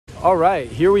All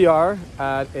right, here we are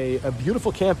at a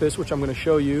beautiful campus, which I'm going to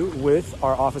show you with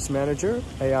our office manager,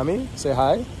 Ayami. Say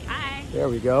hi. Hi. There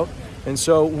we go. And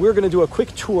so we're going to do a quick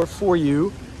tour for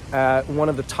you at one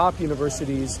of the top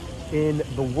universities in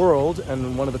the world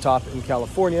and one of the top in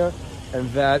California, and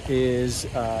that is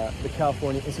the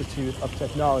California Institute of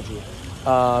Technology.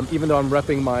 Even though I'm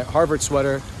repping my Harvard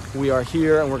sweater, we are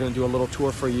here and we're going to do a little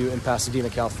tour for you in Pasadena,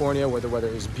 California, where the weather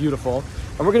is beautiful.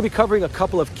 And we're going to be covering a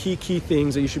couple of key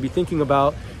things that you should be thinking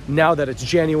about now that it's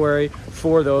January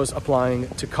for those applying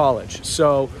to college.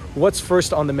 So what's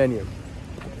first on the menu?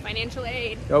 Financial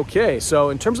aid. Okay, so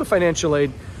in terms of financial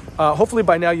aid, hopefully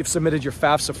by now you've submitted your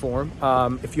FAFSA form.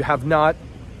 If you have not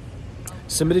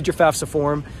submitted your FAFSA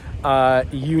form,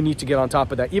 you need to get on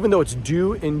top of that. Even though it's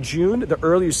due in June, the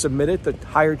earlier you submit it, the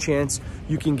higher chance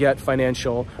you can get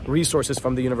financial resources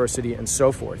from the university and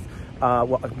so forth.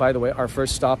 Well, by the way, our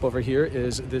first stop over here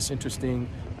is this interesting,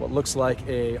 what looks like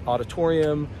a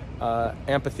auditorium,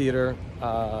 amphitheater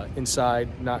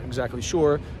inside, not exactly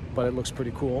sure, but it looks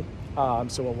pretty cool.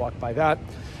 So we'll walk by that.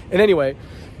 And anyway,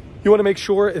 you want to make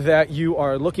sure that you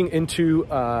are looking into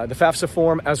the FAFSA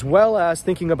form, as well as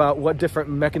thinking about what different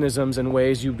mechanisms and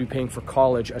ways you'd be paying for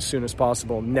college as soon as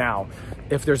possible now.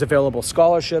 If there's available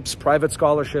scholarships, private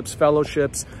scholarships,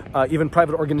 fellowships, even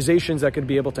private organizations that could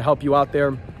be able to help you out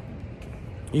there,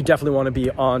 you definitely want to be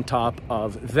on top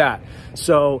of that.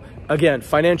 So again,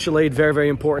 financial aid, very, very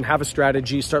important. Have a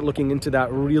strategy. Start looking into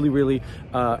that really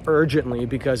urgently,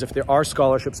 because if there are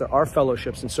scholarships, there are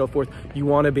fellowships and so forth, you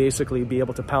want to basically be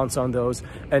able to pounce on those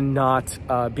and not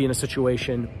be in a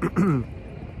situation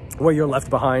where you're left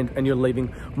behind and you're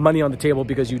leaving money on the table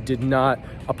because you did not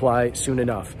apply soon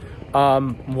enough.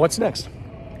 What's next?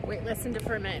 Waitlist and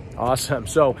deferment. Awesome.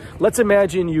 So let's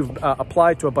imagine you've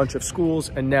applied to a bunch of schools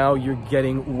and now you're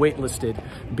getting waitlisted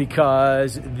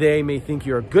because they may think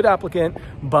you're a good applicant,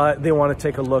 but they want to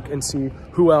take a look and see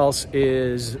who else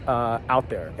is out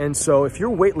there. And so if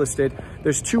you're waitlisted,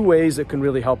 there's two ways that can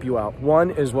really help you out.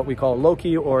 One is what we call a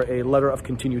LOKI, or a letter of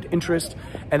continued interest.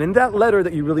 And in that letter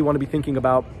that you really want to be thinking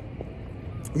about,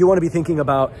 you want to be thinking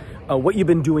about what you've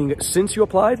been doing since you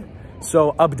applied.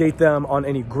 So update them on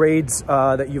any grades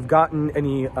that you've gotten,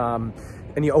 any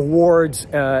awards,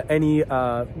 any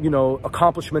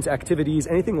accomplishments, activities,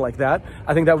 anything like that.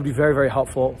 I think that would be very, very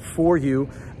helpful for you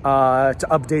to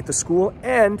update the school,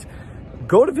 and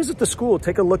go to visit the school,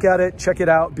 take a look at it, check it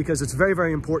out, because it's very,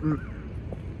 very important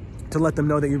to let them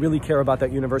know that you really care about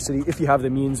that university if you have the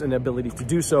means and the ability to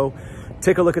do so.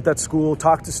 Take a look at that school,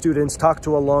 talk to students, talk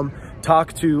to alum,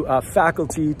 talk to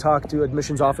faculty, talk to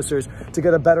admissions officers to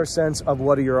get a better sense of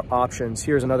what are your options.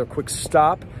 Here's another quick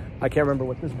stop. I can't remember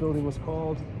what this building was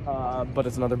called, but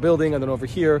it's another building. And then over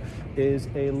here is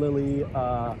a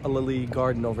lily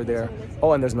garden over there.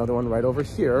 Oh, and there's another one right over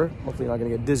here. Hopefully you're not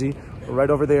gonna get dizzy. Right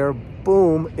over there,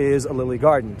 boom, is a lily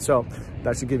garden. So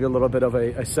that should give you a little bit of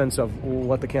a sense of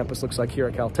what the campus looks like here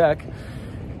at Caltech.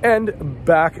 And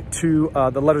back to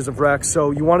the letters of rec. So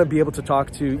you want to be able to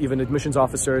talk to even admissions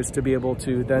officers to be able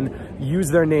to then use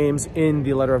their names in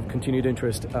the letter of continued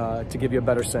interest to give you a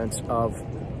better sense of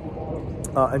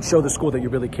and show the school that you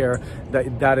really care,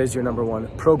 that is your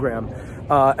 #1 program.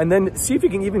 And then see if you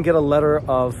can even get a letter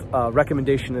of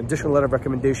recommendation, an additional letter of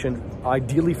recommendation,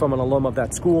 ideally from an alum of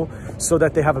that school, so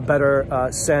that they have a better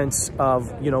sense of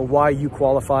why you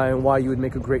qualify and why you would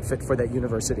make a great fit for that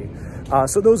university.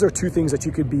 So those are two things that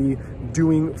you could be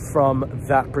doing from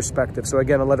that perspective. So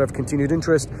again, a letter of continued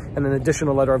interest and an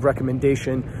additional letter of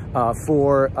recommendation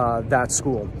for that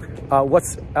school. What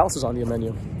else is on the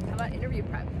menu? How about interview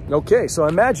prep? Okay, so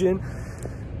imagine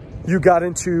you got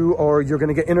into, or you're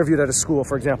going to get interviewed at a school,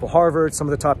 for example, Harvard. Some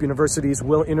of the top universities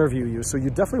will interview you. So you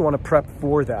definitely want to prep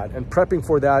for that. And prepping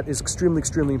for that is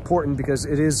extremely important, because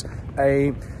it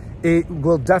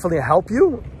will definitely help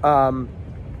you. And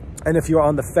if you're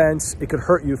on the fence, it could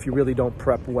hurt you if you really don't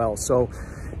prep well. So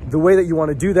the way that you want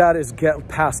to do that is get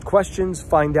past questions,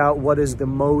 find out what is the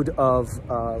mode of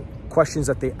questions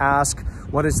that they ask,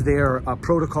 what is their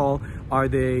protocol. Are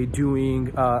they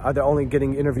only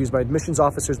getting interviews by admissions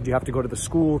officers? Do you have to go to the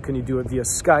school? Can you do it via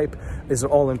Skype? Is it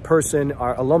all in person?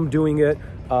 Are alum doing it?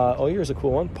 Oh, here's a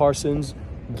cool one. Parsons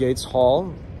Gates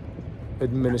Hall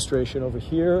administration over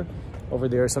here. Over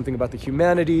there, something about the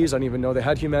humanities. I didn't even know they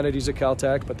had humanities at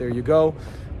Caltech, but there you go.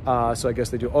 So I guess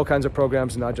they do all kinds of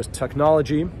programs, not just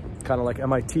technology, kind of like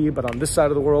MIT, but on this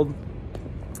side of the world.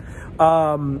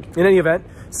 In any event,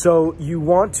 so you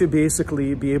want to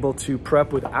basically be able to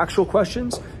prep with actual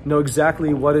questions, know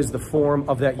exactly what is the form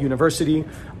of that university,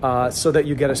 so that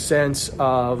you get a sense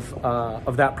of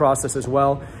that process as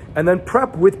well. And then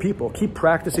prep with people. Keep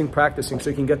practicing so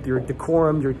you can get your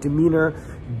decorum, your demeanor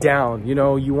down. You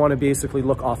know, you want to basically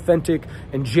look authentic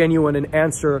and genuine and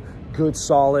answer good,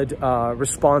 solid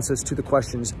responses to the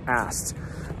questions asked.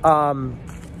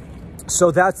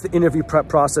 So that's the interview prep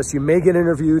process. You may get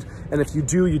interviewed, and if you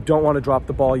do, you don't want to drop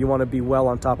the ball. You want to be well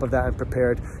on top of that and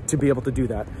prepared to be able to do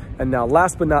that. And now,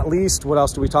 last but not least, what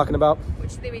else are we talking about? What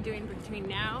should they be doing between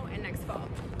now and next fall?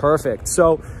 Perfect.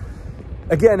 So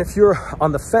again, if you're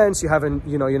on the fence, you haven't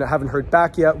heard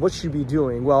back yet, what should you be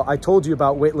doing? Well, I told you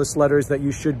about waitlist letters that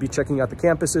you should be checking out the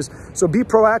campuses. So be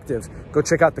proactive. Go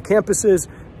check out the campuses.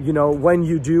 You know, when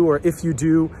you do, or if you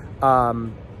do,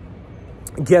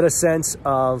 get a sense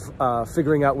of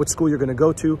figuring out what school you're going to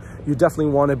go to. You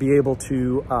definitely want to be able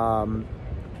to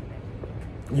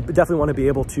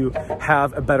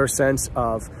have a better sense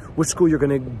of which school you're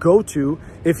going to go to.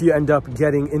 If you end up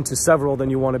getting into several, then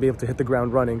you want to be able to hit the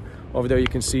ground running. Over there you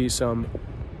can see some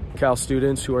Cal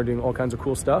students who are doing all kinds of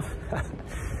cool stuff.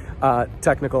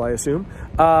 Technical, I assume.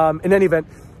 In any event,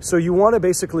 so you want to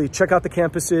basically check out the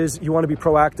campuses. You want to be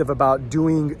proactive about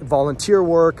doing volunteer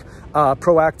work,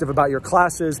 proactive about your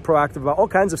classes, proactive about all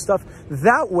kinds of stuff.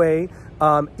 That way,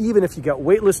 even if you get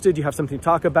waitlisted, you have something to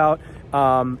talk about.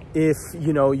 If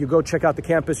you go check out the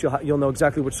campus, you'll know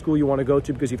exactly which school you want to go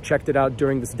to because you've checked it out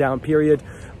during this down period,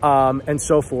 and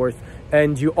so forth.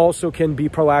 And you also can be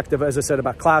proactive, as I said,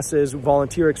 about classes,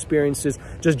 volunteer experiences,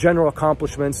 just general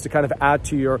accomplishments to kind of add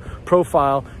to your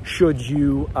profile should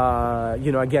you,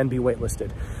 again, be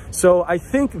waitlisted. So I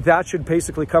think that should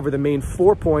basically cover the main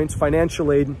 4 points: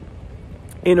 financial aid,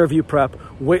 interview prep,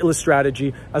 waitlist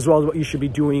strategy, as well as what you should be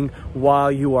doing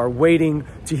while you are waiting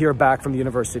to hear back from the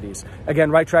universities. Again,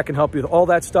 Right Track can help you with all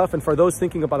that stuff. And for those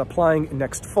thinking about applying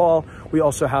next fall, we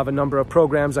also have a number of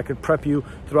programs that could prep you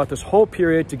throughout this whole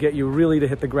period to get you really to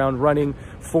hit the ground running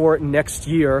for next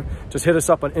year. Just hit us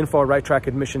up on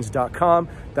info@righttrackadmissions.com.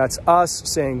 That's us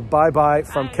saying bye-bye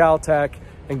from Caltech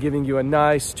and giving you a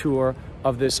nice tour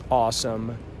of this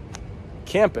awesome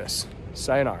campus.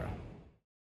 Sayonara.